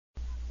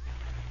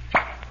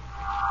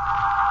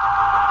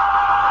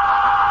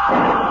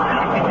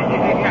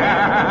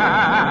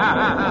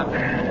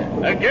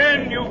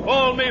Again you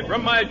call me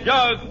from my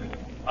jug.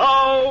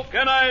 How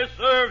can I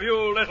serve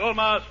you, little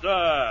master?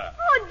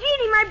 Oh,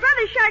 Genie, my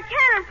brother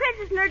Sharkan and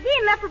Princess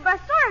Nardine left for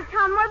Basora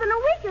town more than a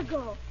week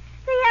ago.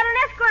 They had an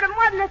escort of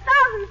more than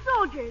 1,000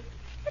 soldiers.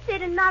 But they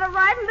did not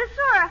arrive in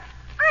Basora.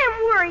 I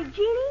am worried,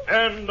 Genie.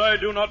 And I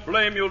do not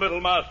blame you,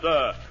 little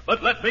master.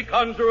 But let me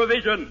conjure a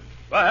vision.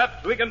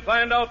 Perhaps we can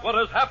find out what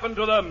has happened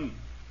to them.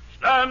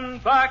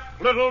 Stand back,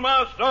 little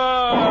master!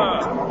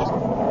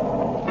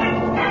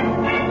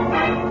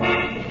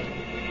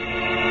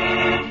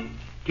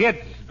 Kids,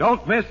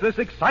 don't miss this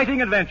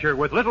exciting adventure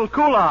with little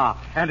Kulah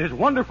and his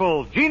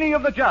wonderful Genie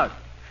of the Jug.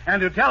 And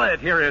to tell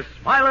it, here is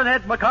Smiling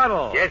Ed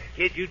McCardle. Yes,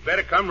 kid, you'd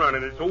better come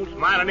running. It's old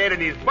Smiling Ed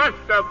and his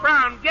Buster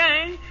Brown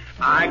gang.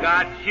 I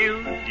got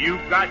shoes,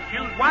 you've got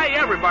shoes. Why,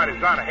 everybody's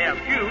got to have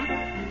shoes.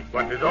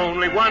 But there's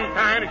only one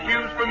kind of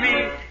shoes for me.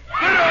 Good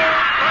old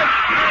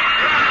Buster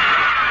Brown.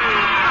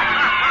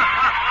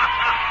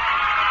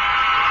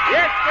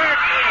 Yes, sir,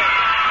 kid.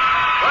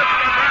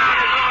 Buster Brown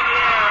is on the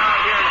air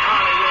out here in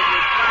Hollywood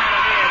with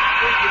Smiling Ed,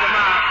 Spooky the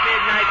Mouse,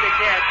 Midnight the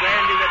Cat,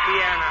 Brandy the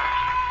Piano,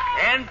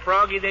 and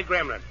Froggy the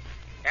Gremlin.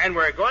 And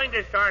we're going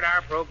to start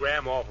our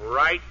program off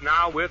right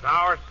now with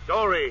our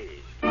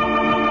story.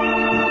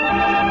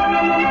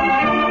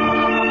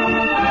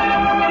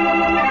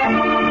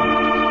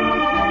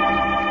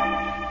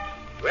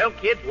 Well,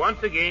 kids,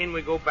 once again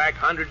we go back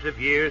hundreds of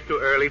years to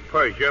early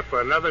Persia for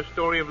another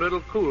story of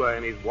little Kulah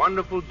and his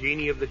wonderful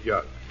Genie of the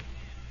Jug.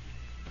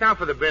 Now,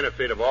 for the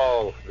benefit of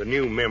all the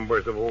new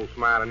members of old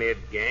Smiling Ed's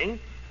gang,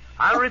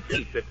 I'll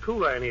repeat that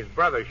Kulah and his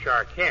brother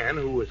Sharkan,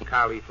 who was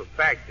Caliph of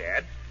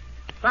Baghdad,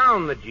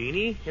 found the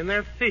genie in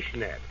their fish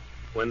net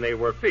when they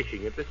were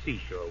fishing at the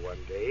seashore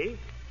one day.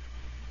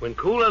 When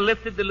Kulah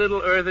lifted the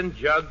little earthen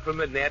jug from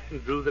the net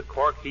and drew the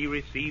cork, he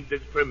received a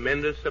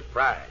tremendous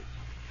surprise.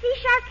 See,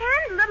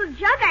 Sharkan, the little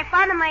jug I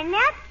found in my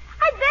net?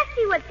 I'd best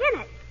see what's in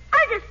it.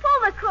 I'll just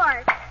pull the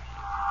cork.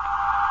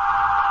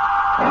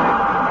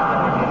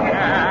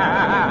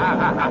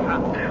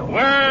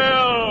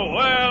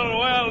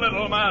 Well,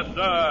 little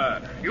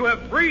master. You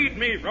have freed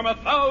me from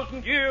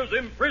 1,000 years'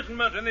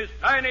 imprisonment in this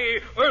tiny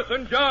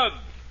earthen jug.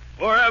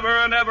 Forever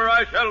and ever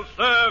I shall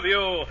serve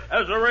you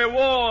as a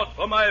reward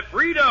for my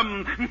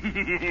freedom.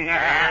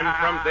 And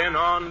from then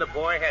on, the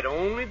boy had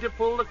only to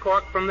pull the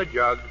cork from the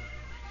jug,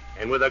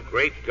 and with a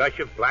great gush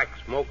of black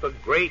smoke, a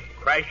great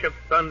crash of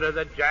thunder,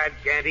 the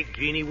gigantic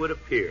genie would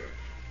appear,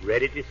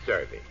 ready to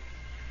serve him.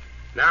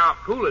 Now,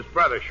 Kulah's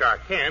brother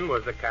Sharkan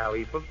was the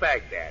Caliph of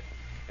Baghdad.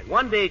 And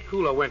one day,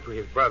 Kulah went to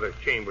his brother's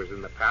chambers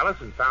in the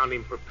palace and found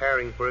him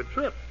preparing for a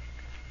trip.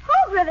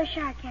 Oh, Brother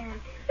Sharkan,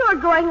 you are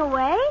going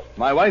away?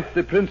 My wife,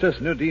 the Princess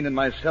Nardine, and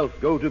myself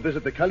go to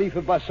visit the Caliph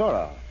of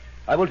Basora.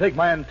 I will take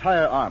my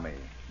entire army.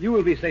 You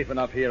will be safe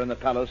enough here in the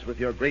palace with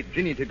your great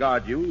genie to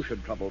guard you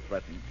should trouble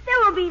threaten. There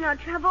will be no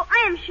trouble.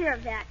 I am sure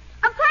of that.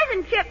 A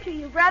pleasant trip to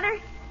you, brother.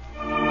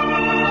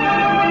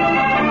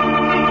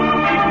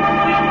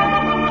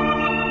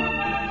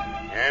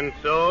 And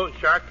so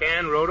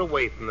Sharkan rode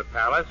away from the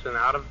palace and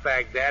out of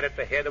Baghdad at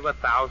the head of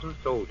 1,000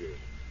 soldiers,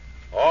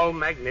 all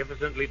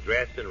magnificently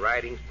dressed and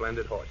riding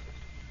splendid horses.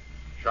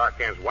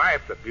 Sharkan's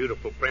wife, the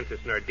beautiful Princess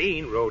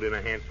Nardine, rode in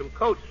a handsome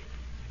coach.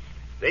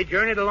 They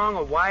journeyed along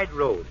a wide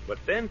road, but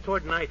then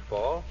toward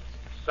nightfall,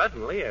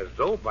 suddenly, as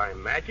though by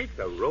magic,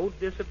 the road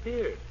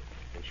disappeared,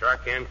 and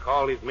Sharkan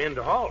called his men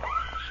to halt.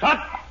 Stop!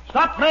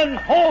 Stop, men!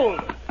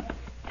 Hold!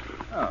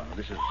 Oh,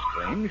 this is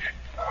strange.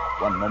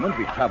 One moment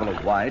we travel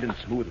a wide and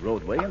smooth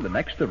roadway, and the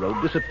next the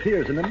road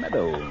disappears in a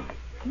meadow.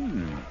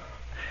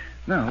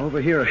 Now,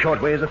 over here a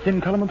short way is a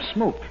thin column of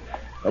smoke.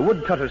 A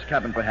woodcutter's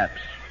cabin,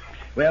 perhaps.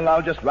 Well,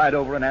 I'll just ride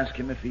over and ask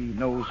him if he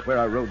knows where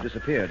our road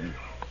disappeared.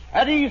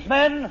 At ease,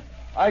 men.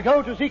 I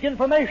go to seek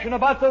information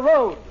about the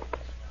road.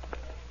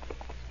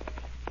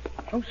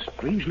 How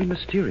strangely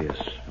mysterious.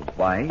 A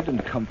wide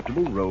and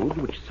comfortable road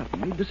which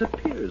suddenly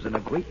disappears in a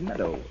great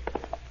meadow.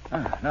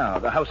 Now,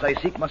 the house I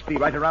seek must be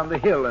right around the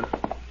hill, and...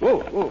 Whoa.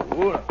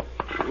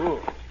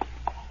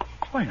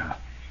 Why, now,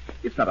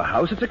 it's not a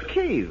house, it's a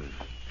cave.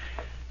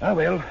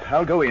 Well,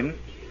 I'll go in.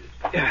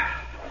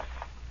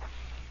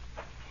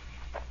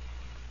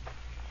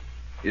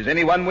 Is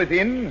anyone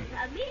within?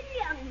 Come in,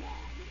 young man.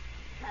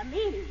 Come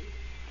in.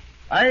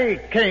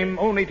 I came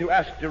only to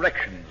ask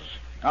directions.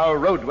 Our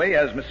roadway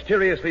has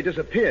mysteriously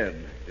disappeared.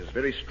 It is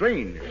very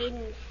strange.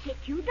 Then sit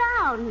you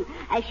down.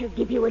 I shall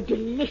give you a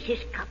delicious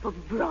cup of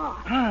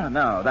broth.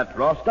 Now, that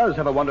broth does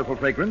have a wonderful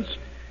fragrance.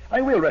 I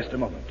will rest a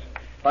moment.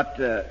 But,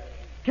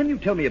 can you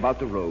tell me about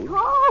the road?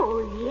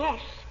 Oh,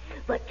 yes.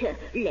 But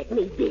let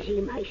me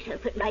busy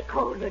myself at my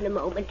cauldron a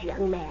moment,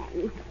 young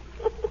man.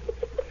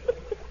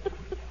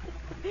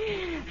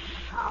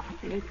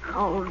 Softly,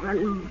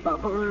 cauldron,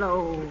 bubble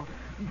low.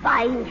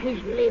 Bind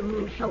his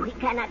limbs so he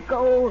cannot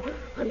go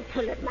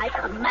until at my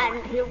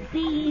command he'll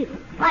be,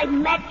 by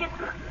magic,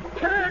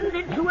 turned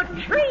into a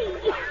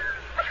tree.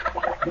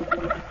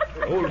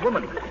 Old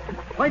woman,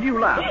 why do you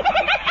laugh?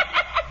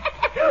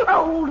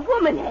 Old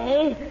woman,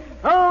 eh?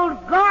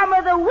 Old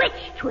Gorma the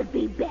witch 'twould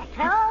be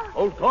better.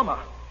 Old Gorma?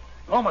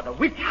 Gorma the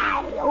witch?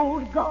 Aye,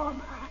 old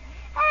Gorma.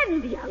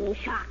 And young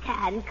Shah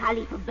Khan,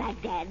 Caliph of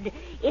Baghdad,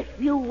 if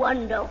you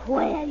wonder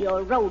where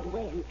your road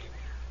went,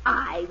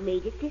 I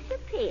made it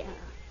disappear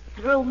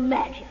through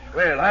magic.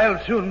 Well, I'll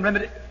soon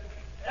remedy...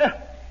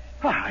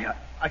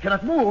 I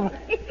cannot move.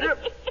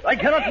 I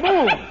cannot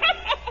move.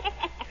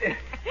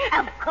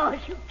 Of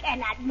course you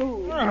cannot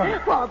move,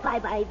 for by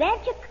my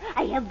magic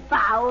I have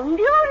bound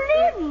your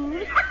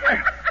limbs.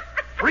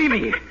 Free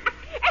me.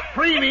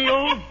 Free me,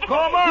 old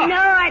Gorma. No,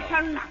 I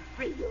shall not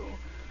free you.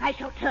 I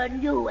shall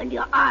turn you and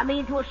your army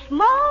into a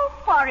small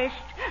forest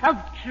of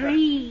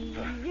trees.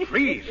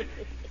 Trees?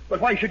 But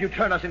why should you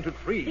turn us into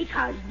trees?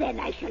 Because then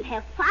I shall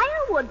have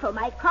firewood for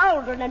my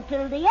cauldron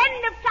until the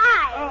end of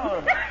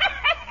time.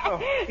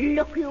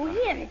 Look you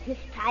here at this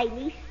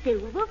tiny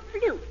silver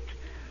flute.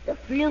 The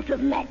flute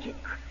of magic.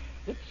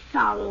 Its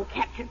song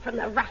captured from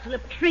the rustle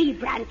of tree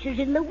branches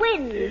in the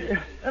wind.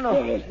 Here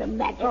is the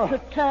magic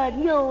to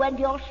turn you and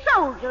your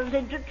soldiers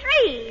into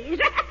trees.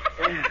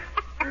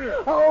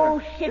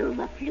 Oh,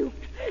 silver flute,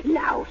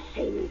 now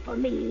sing for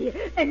me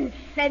and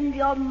send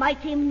your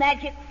mighty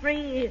magic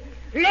free.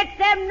 Let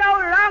them no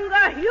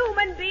longer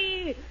human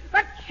be,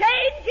 but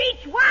change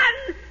each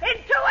one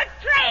into a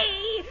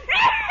tree.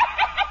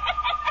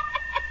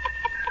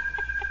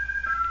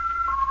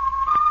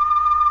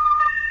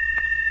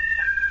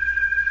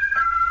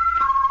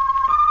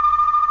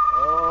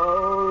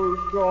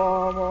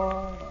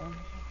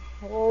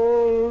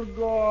 Oh,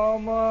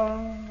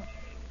 Gorma,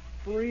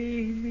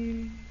 free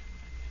me,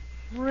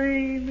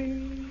 free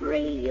me.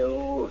 Free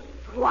you?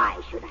 Why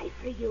should I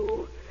free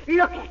you?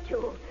 Look at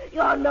you.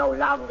 You're no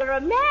longer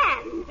a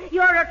man.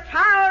 You're a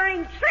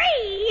towering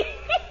tree.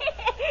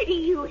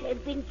 You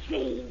have been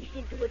changed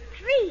into a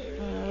tree.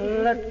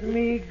 Let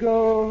me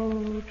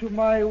go to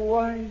my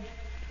wife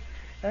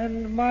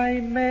and my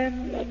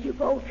men. Let you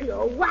go to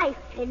your wife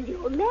and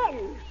your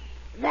men.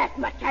 That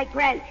much I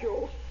grant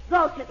you.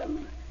 Go to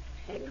them.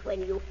 And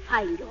when you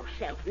find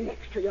yourself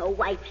next to your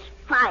wife's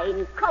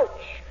fine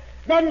coach,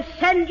 then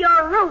send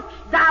your roots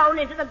down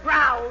into the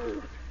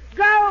ground.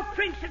 Go,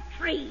 Prince of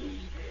Trees.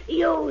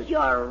 Use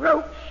your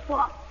roots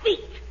for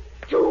feet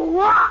to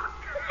walk.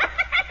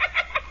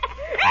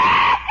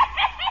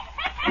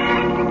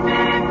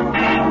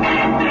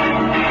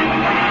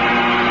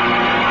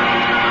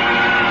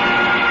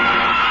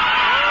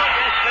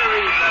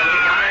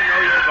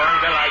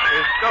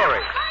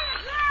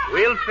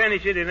 We'll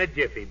finish it in a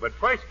jiffy. But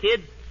first,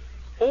 kids,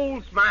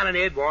 old Smiling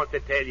Ed wants to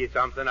tell you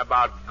something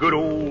about good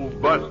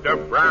old Buster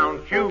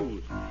Brown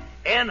shoes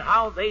and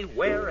how they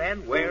wear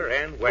and wear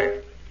and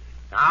wear.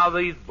 Now,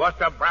 these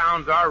Buster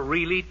Browns are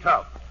really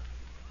tough.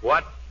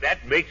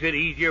 That makes it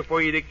easier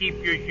for you to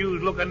keep your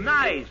shoes looking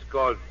nice,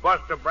 because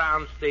Buster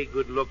Browns stay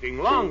good looking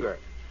longer.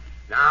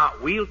 Now,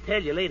 we'll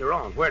tell you later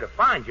on where to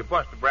find your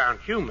Buster Brown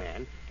shoe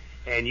man,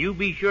 and you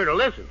be sure to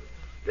listen.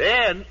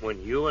 Then,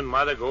 when you and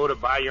Mother go to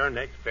buy your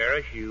next pair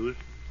of shoes,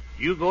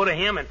 you go to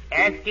him and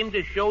ask him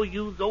to show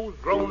you those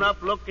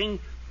grown-up-looking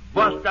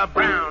Buster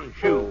Brown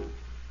shoes.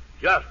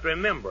 Just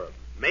remember,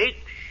 make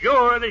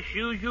sure the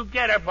shoes you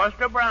get are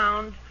Buster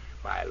Browns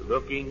by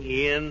looking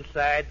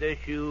inside the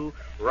shoe,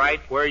 right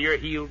where your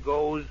heel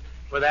goes,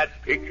 for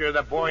that picture of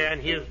the boy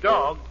and his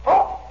dog.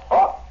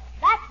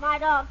 That's my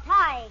dog,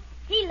 Ty.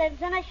 He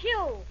lives in a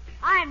shoe.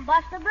 I'm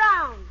Buster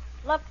Brown.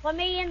 Look for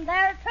me in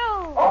there,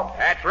 too.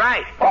 That's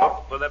right.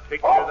 Look for the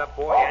picture of the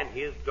boy and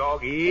his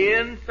dog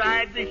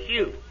inside the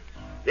shoe.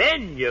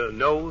 Then you'll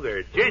know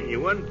they're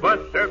genuine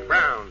Buster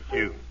Brown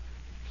shoes.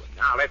 But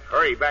now let's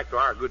hurry back to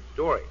our good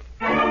story.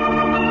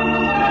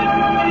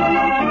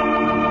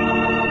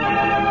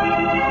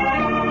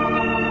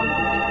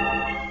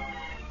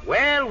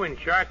 Well, when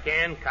Shah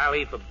Khan,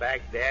 Caliph of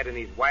Baghdad, and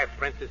his wife,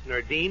 Princess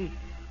Nurdine,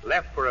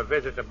 left for a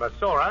visit to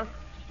Basora,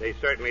 they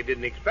certainly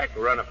didn't expect to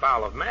run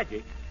afoul of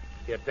magic.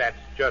 Yet that's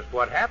just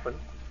what happened.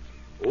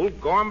 Old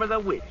Gorma the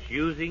Witch,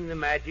 using the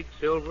magic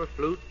silver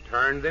flute,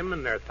 turned them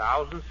and their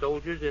 1,000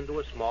 soldiers into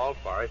a small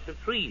forest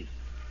of trees.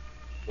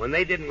 When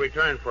they didn't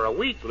return for a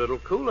week, little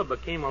Kulahs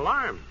became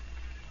alarmed.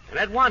 And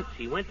at once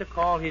he went to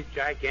call his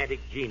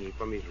gigantic genie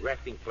from his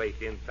resting place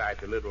inside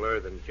the little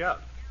earthen jug.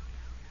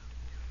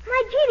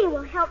 My genie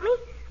will help me.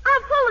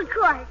 I'll pull the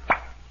cord.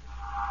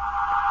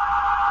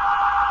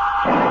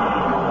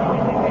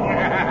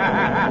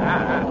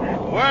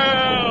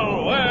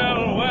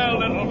 Well,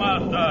 little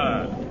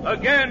master.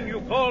 Again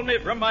you call me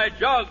from my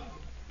jug.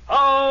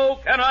 How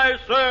can I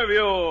serve you?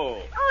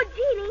 Oh,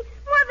 genie,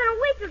 more than a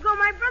week ago,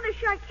 my brother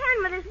Shah Khan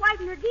with his wife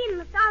Nurdine and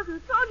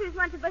 1,000 soldiers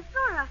went to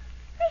Basora.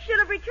 They should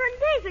have returned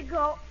days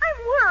ago. I'm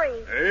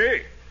worried.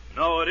 Hey,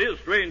 now it is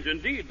strange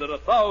indeed that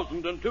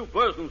 1,002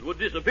 persons would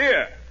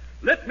disappear.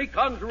 Let me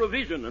conjure a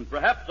vision, and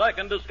perhaps I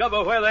can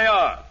discover where they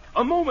are.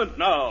 A moment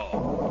now.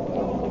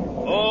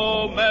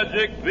 Oh,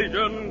 magic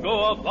vision,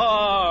 go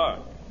afar.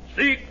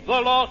 Seek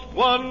the lost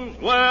ones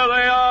where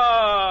they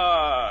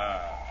are.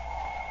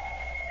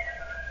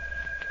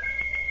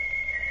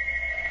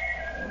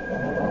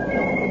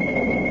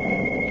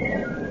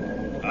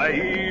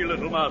 Aye,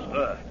 little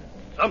master.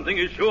 Something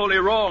is surely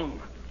wrong.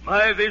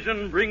 My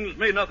vision brings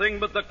me nothing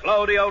but the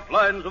cloudy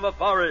outlines of a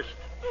forest.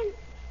 And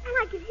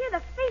I could hear the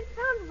faint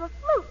sounds of a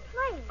flute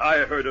playing. I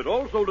heard it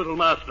also, little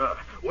master.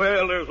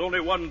 Well, there's only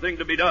one thing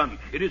to be done.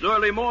 It is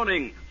early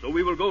morning, so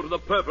we will go to the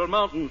Purple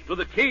Mountains, to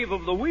the Cave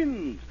of the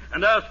Winds,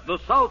 and ask the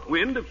South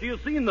Wind if she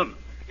has seen them.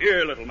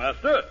 Here, little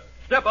master,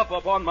 step up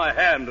upon my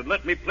hand and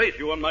let me place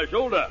you on my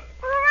shoulder.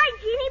 All right,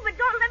 Genie, but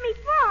don't let me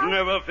fall.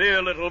 Never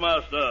fear, little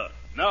master.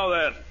 Now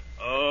then,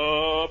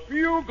 up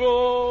you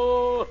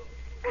go.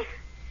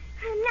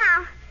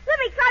 Now, let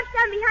me crouch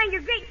down behind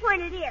your great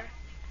pointed ear.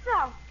 So,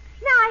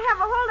 now I have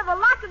a hold of a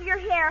lock of your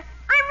hair.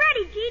 I'm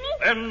ready, Genie.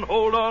 Then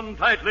hold on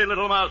tightly,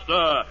 little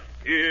master.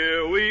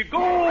 Here we go.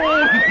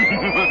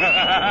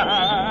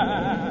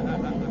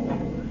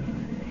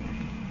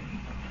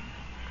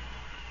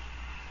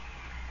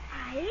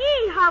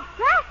 Hey, how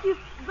fast you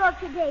go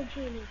today,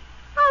 Genie.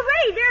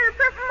 Already there are the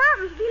Purple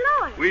Mountains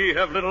below us. We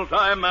have little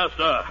time,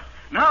 master.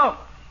 Now,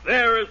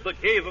 there is the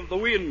Cave of the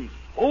Winds.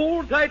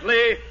 Hold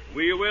tightly.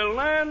 We will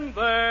land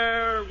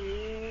there.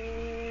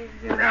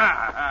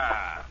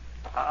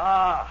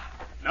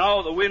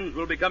 Now the winds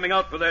will be coming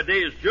out for their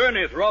day's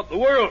journey throughout the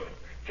world.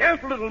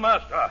 Careful, little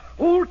master.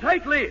 Hold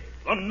tightly.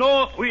 The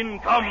north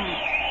wind comes.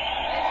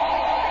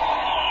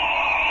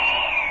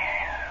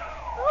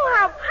 Oh,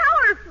 how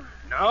powerful.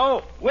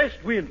 Now,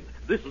 west wind.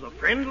 This is a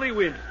friendly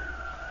wind.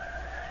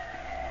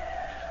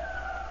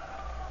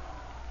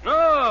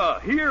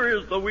 Here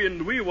is the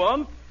wind we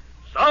want.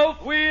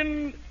 South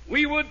wind,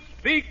 we would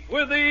speak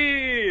with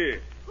thee.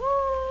 Who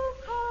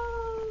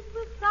calls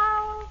the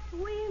south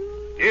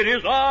wind? It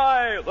is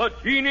I, the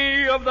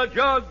genie of the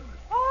jug.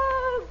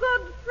 Oh,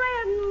 good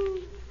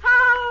friend,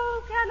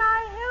 how can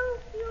I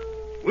help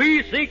you?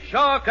 We seek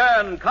Shah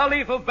Khan,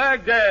 Caliph of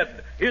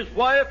Baghdad, his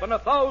wife and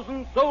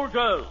 1,000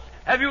 soldiers.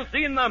 Have you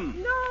seen them?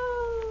 No,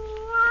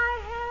 I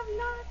have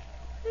not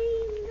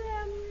seen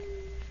them.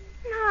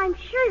 No, I'm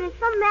sure that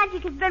some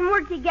magic has been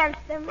worked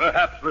against them.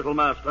 Perhaps, little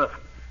master.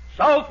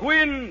 South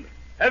wind,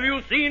 have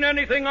you seen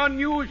anything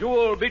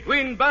unusual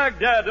between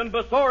Baghdad and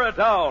Basora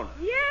town?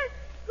 Yes,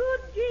 good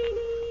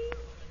genie.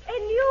 A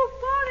new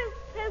forest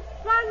has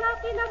sprung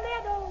up in a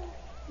meadow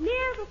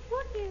near the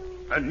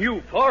foothills. A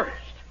new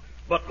forest?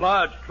 But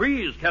large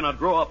trees cannot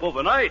grow up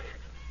overnight.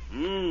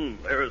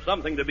 There is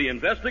something to be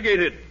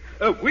investigated.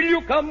 Will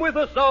you come with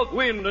us, South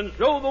Wind, and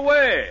show the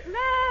way?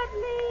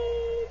 Gladly,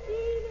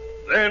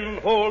 genie. Then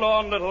hold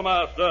on, little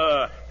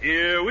master.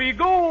 Here we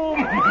go.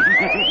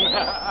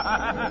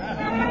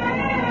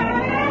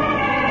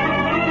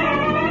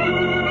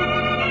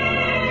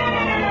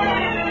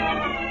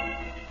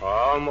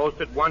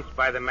 Almost at once,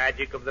 by the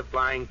magic of the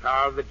flying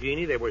power of the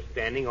genie, they were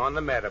standing on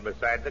the meadow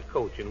beside the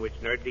coach in which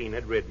Nardine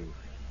had ridden.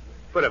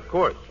 But, of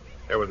course,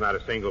 there was not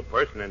a single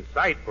person in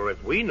sight, for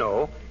as we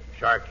know,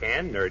 Shah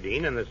Khan,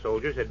 Nardine, and the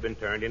soldiers had been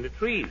turned into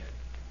trees.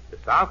 The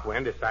south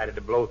wind decided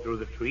to blow through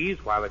the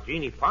trees while the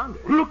genie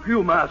pondered. Look,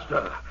 you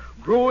master.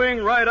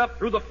 Growing right up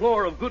through the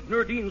floor of good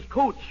Nardine's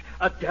coach,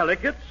 a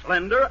delicate,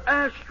 slender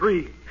ash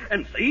tree.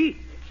 And see,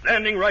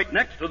 standing right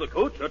next to the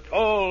coach, a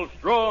tall,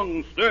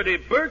 strong, sturdy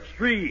birch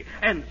tree.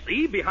 And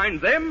see,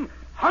 behind them,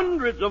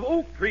 hundreds of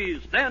oak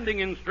trees standing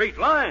in straight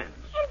lines.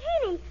 And,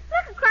 Genie,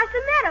 look across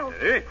the meadow.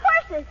 Eh?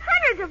 Horses,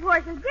 hundreds of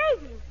horses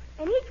grazing.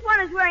 And each one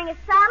is wearing a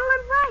saddle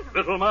and bridle.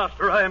 Little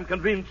master, I am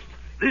convinced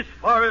this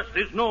forest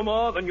is no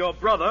more than your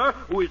brother,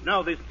 who is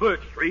now this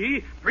birch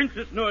tree,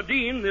 Princess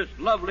Nardine, this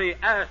lovely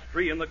ash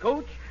tree in the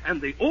coach, and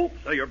the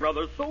oaks are your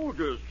brother's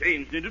soldiers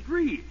changed into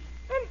trees.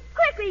 Then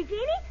quickly,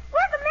 Genie,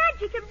 work the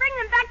magic and bring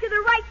them back to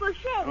their rightful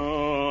shape.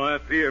 Oh, I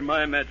fear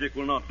my magic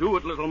will not do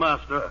it, little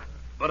master.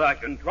 But I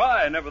can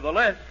try,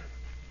 nevertheless.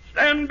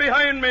 Stand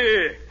behind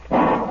me.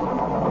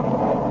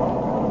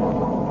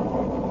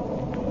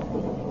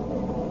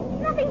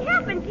 Nothing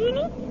happened,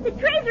 Genie. The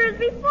trees are as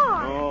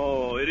before.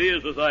 Oh, it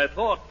is as I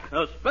thought.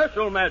 A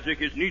special magic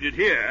is needed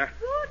here.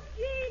 Good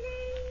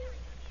genie.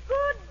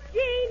 Good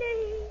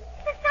genie.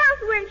 The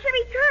south wind should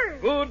be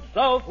turned. Good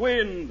south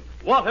wind.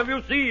 What have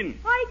you seen?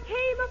 I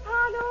came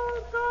upon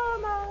old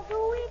Gorma, the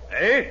witch.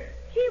 Eh?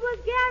 She was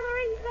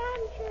gathering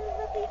branches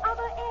at the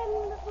other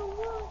end of the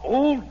wood.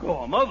 Old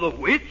Gorma, the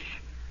witch?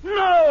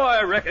 Now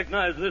I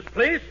recognize this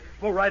place,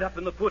 for right up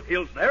in the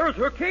foothills there is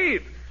her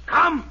cave.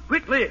 Come,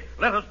 quickly,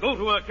 let us go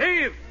to her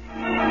cave.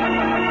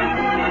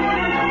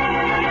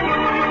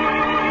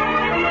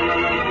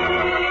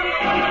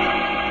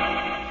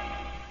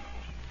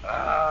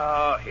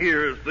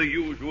 Here's the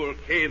usual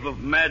cave of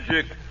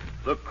magic,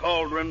 the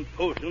cauldron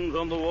potions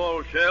on the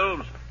wall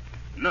shelves.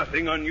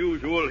 Nothing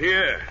unusual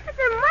here. But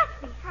there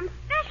must be some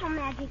special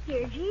magic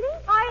here, Genie.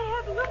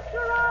 I have looked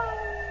around.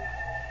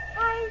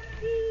 I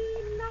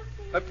see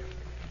nothing.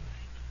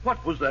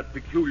 What was that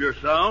peculiar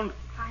sound?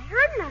 I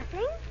heard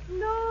nothing.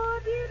 Nor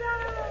did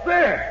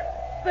I.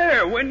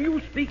 There, when you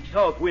speak,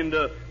 South Wind,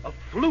 a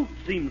flute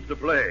seems to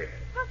play.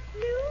 A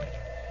flute?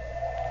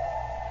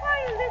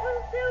 My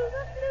little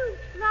silver flute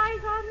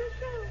lies on the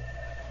shelf.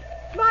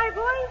 My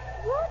voice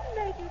would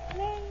make it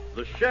play.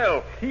 The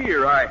shelf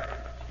here,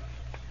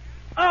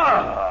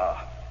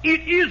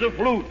 it is a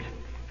flute.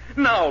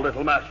 Now,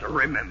 little master,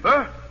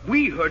 remember,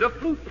 we heard a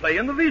flute play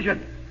in the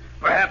vision.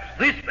 Perhaps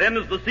this, then,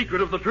 is the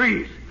secret of the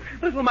trees.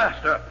 Little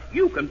Master,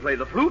 you can play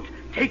the flute.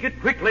 Take it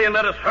quickly and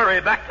let us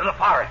hurry back to the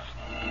forest.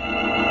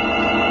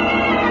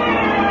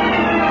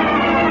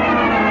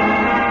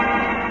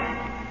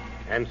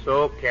 And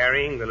so,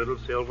 carrying the little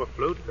silver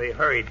flute, they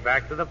hurried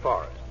back to the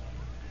forest.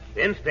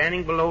 Then,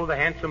 standing below the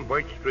handsome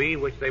birch tree,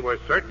 which they were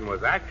certain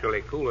was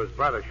actually Kulah's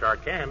brother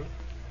Sharkan,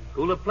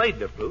 Kulah played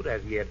the flute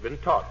as he had been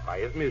taught by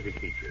his music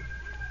teacher.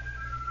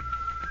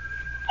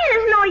 It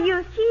is no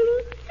use,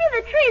 Genie. See,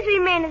 the trees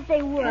remain as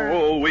they were.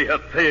 Oh, we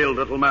have failed,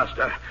 little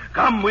Master.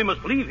 Come, we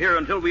must leave here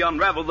until we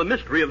unravel the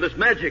mystery of this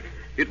magic.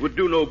 It would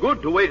do no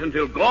good to wait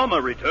until Gorma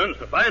returns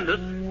to find us.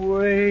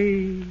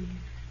 Wait.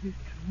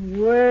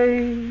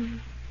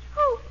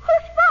 Who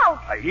spoke?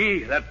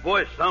 Aye, that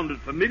voice sounded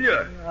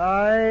familiar.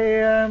 I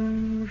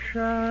am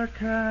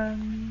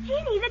Sharkan.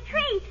 Genie, the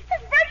tree.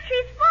 This birch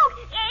tree spoke.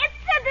 It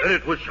said that...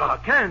 It was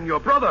Sharkan, your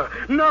brother.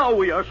 Now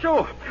we are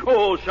sure.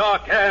 Oh,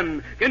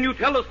 Sharkan, can you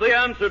tell us the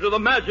answer to the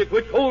magic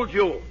which holds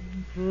you?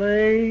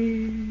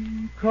 Play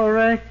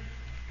correct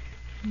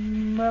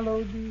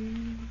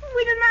melody.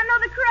 We do not know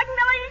the correct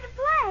melody to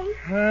play.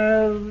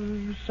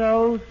 Have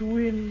south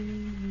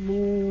wind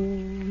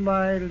move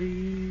my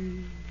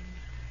leaves.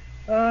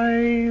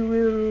 I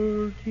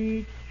will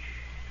teach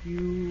you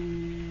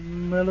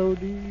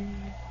melody.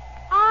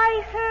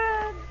 I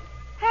heard,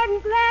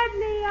 and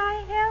gladly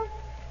I helped.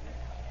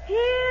 Here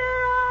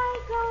I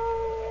go.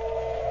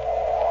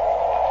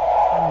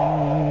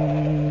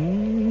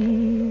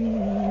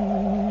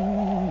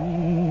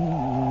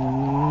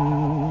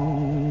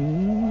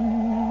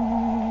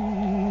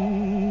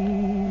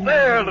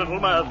 There, little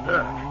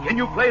Master. Can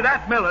you play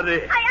that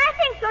melody? I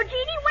think so,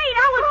 Genie. Wait,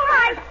 I will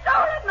try. I've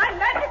stolen my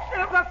magic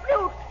silver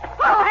flute.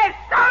 Who has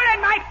stolen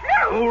my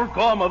flute? Old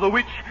Gorma, the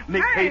witch,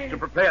 make haste to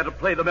prepare to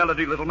play the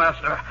melody, little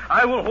Master.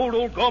 I will hold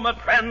old Gorma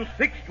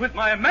transfixed with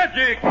my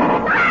magic.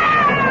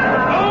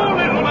 Oh,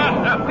 little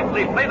Master,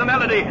 quickly play the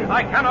melody.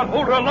 I cannot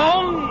hold her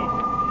long.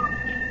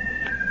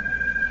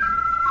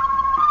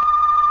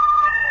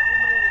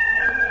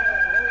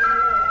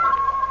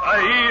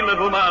 Aye,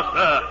 little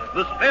Master,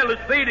 the spell is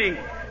fading.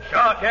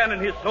 Sharkan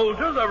and his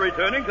soldiers are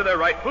returning to their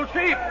rightful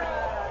shape.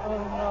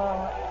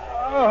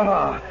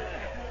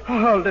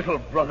 Little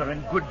brother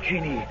and good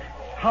Genie,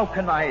 how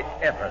can I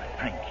ever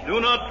thank you? Do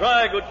not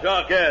try, good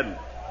Sharkan,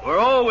 for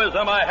always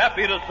am I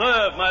happy to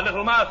serve my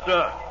little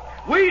master.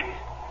 Wait!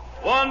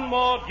 One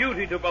more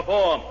duty to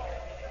perform.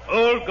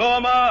 Old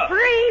Gorma!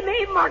 Free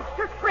me,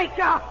 monstrous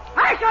creature!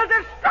 I shall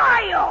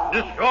destroy you!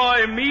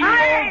 Destroy me,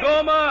 Aye.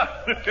 old Gorma?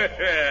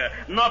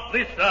 Not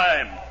this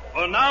time.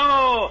 For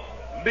now,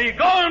 be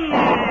gone!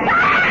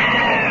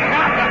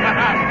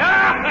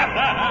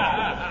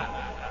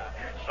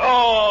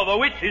 So, the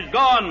witch is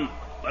gone,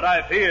 but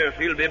I fear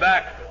she'll be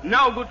back.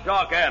 Now, good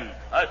Sharkan,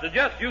 I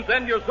suggest you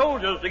send your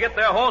soldiers to get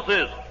their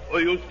horses, for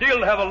you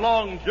still have a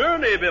long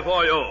journey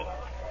before you.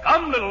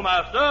 Come, little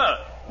master,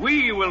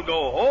 we will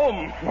go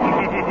home. Indeed,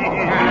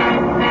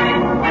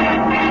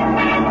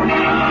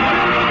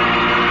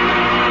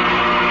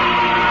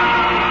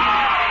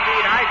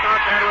 I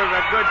thought that was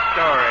a good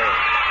story.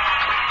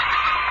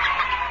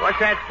 What's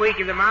that,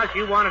 Squeaky the Mouse?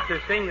 You want us to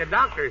sing the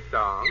doctor's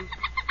song?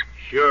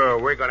 Sure,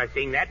 we're going to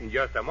sing that in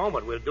just a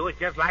moment. We'll do it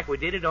just like we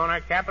did it on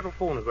our Capitol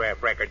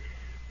phonograph record.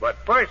 But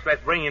first,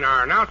 let's bring in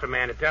our announcer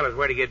man to tell us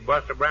where to get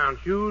Buster Brown's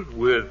shoes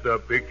with the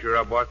picture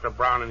of Buster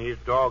Brown and his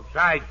dog,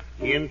 Tige,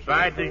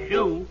 inside the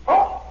shoe.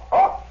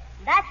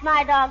 That's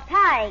my dog,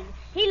 Tige.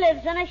 He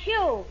lives in a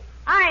shoe.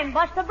 I'm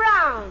Buster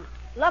Brown.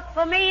 Look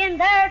for me in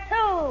there,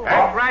 too.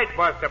 That's right,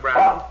 Buster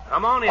Brown.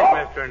 Come on in,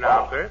 Mr.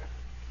 Announcer.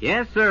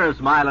 Yes, sir,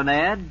 Smiling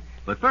Ed.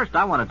 But first,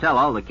 I want to tell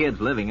all the kids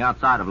living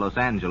outside of Los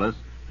Angeles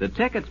that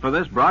tickets for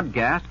this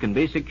broadcast can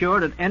be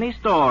secured at any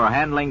store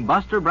handling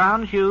Buster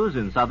Brown shoes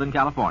in Southern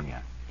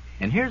California.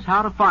 And here's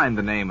how to find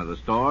the name of the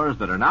stores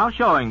that are now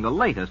showing the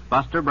latest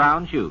Buster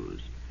Brown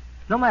shoes.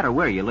 No matter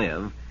where you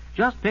live,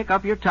 just pick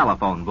up your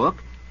telephone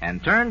book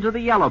and turn to the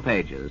yellow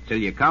pages till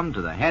you come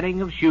to the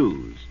heading of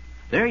shoes.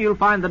 There you'll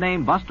find the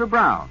name Buster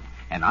Brown,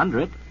 and under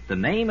it, the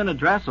name and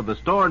address of the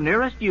store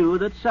nearest you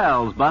that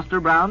sells Buster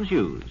Brown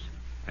shoes.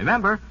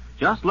 Remember,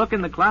 just look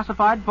in the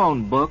classified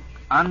phone book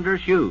under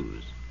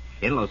shoes.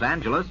 In Los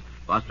Angeles,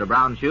 Buster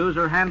Brown shoes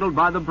are handled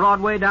by the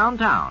Broadway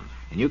downtown,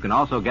 and you can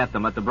also get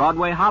them at the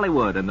Broadway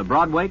Hollywood and the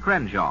Broadway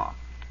Crenshaw.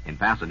 In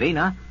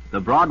Pasadena, the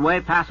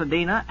Broadway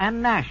Pasadena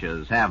and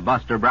Nash's have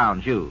Buster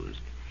Brown shoes.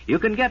 You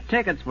can get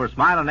tickets for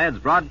Smilin' Ed's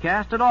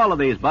broadcast at all of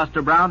these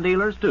Buster Brown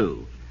dealers,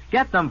 too.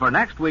 Get them for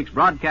next week's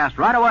broadcast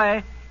right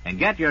away, and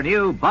get your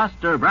new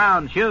Buster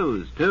Brown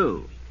shoes,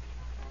 too.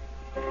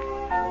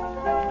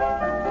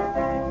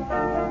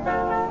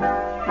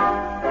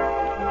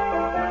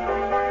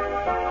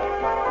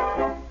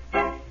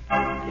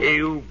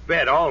 You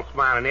bet all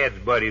Smiling Ed's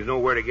buddies know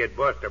where to get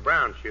Buster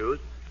Brown shoes.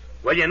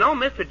 Well, you know,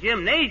 Mr.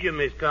 Gymnasium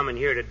is coming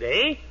here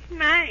today.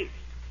 Nice.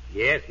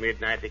 Yes,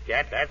 Midnight the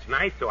Cat, that's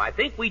nice. So I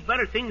think we'd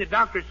better sing the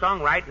doctor's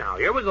song right now.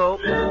 Here we go.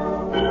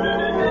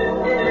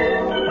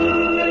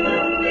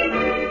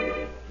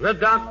 The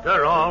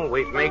doctor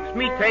always makes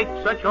me take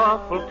such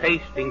awful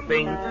tasting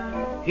things.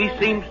 He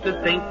seems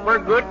to think, for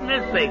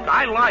goodness sake,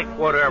 I like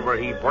whatever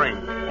he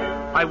brings.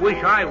 I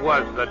wish I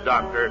was the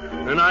doctor,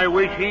 and I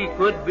wish he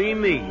could be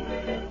me.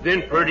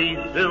 Then pretty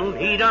soon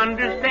he'd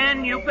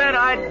understand, you bet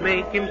I'd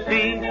make him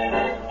see.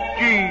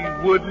 Gee,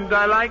 wouldn't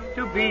I like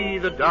to be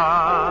the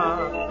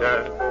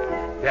doctor?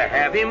 To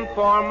have him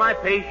for my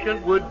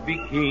patient would be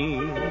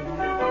keen.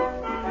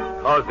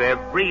 'Cause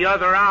every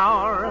other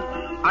hour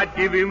I'd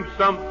give him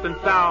something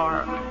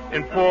sour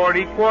and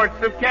 40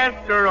 quarts of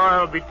castor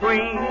oil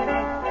between.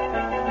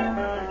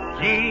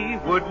 Gee,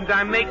 wouldn't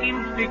I make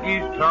him stick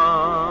his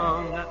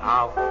tongue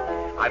out?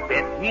 I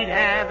bet he'd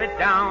have it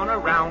down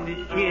around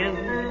his chin.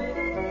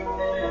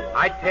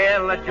 I'd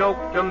tell a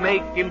joke to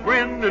make him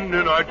grin, and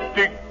then I'd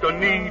stick the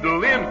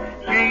needle in.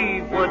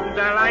 Gee, wouldn't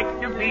I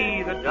like to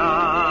be the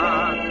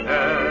doctor?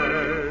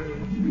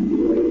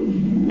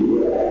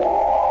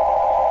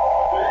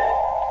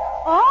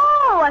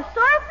 Oh, a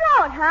sore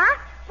throat, huh?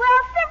 Well,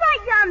 sit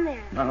right down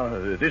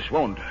there. This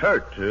won't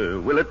hurt,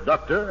 will it,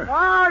 Doctor?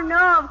 Oh,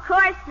 no, of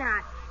course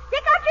not.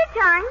 Stick out your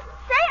tongue.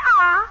 Say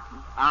ah.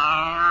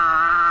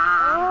 Ah.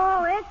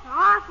 Oh, it's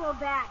awful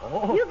bad.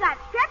 Oh. You got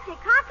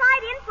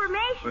streptococci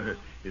inflammation.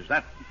 Is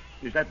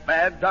that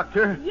bad,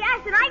 Doctor?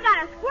 Yes, and I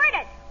gotta squirt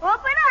it.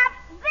 Open up.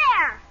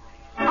 There.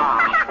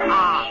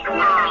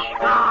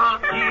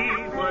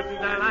 Gee,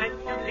 wouldn't I like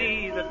to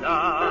be the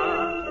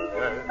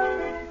doctor?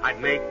 I'd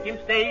make him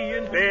stay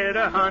in bed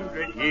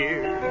 100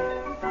 years.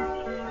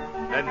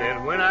 And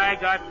then when I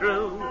got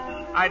through,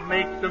 I'd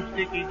make some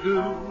sticky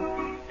goo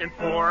and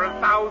pour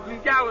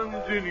 1,000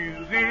 gallons in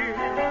his ear.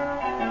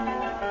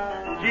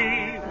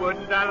 Gee,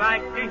 wouldn't I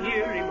like to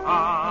hear him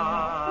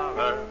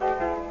holler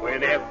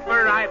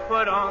whenever I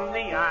put on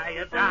the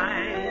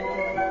iodine.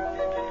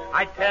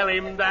 I'd tell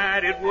him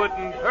that it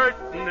wouldn't hurt,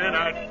 and then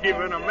I'd give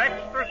him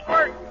extra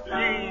squirt.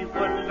 Gee,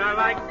 wouldn't I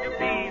like to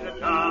be the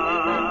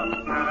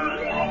doctor?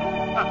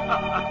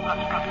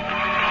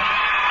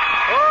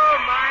 Oh,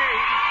 my.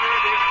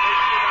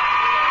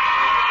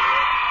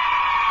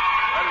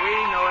 But we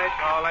know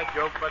it's all a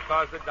joke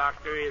because the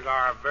doctor is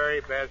our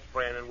very best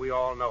friend, and we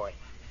all know it.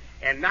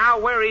 And now,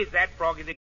 where is that froggy?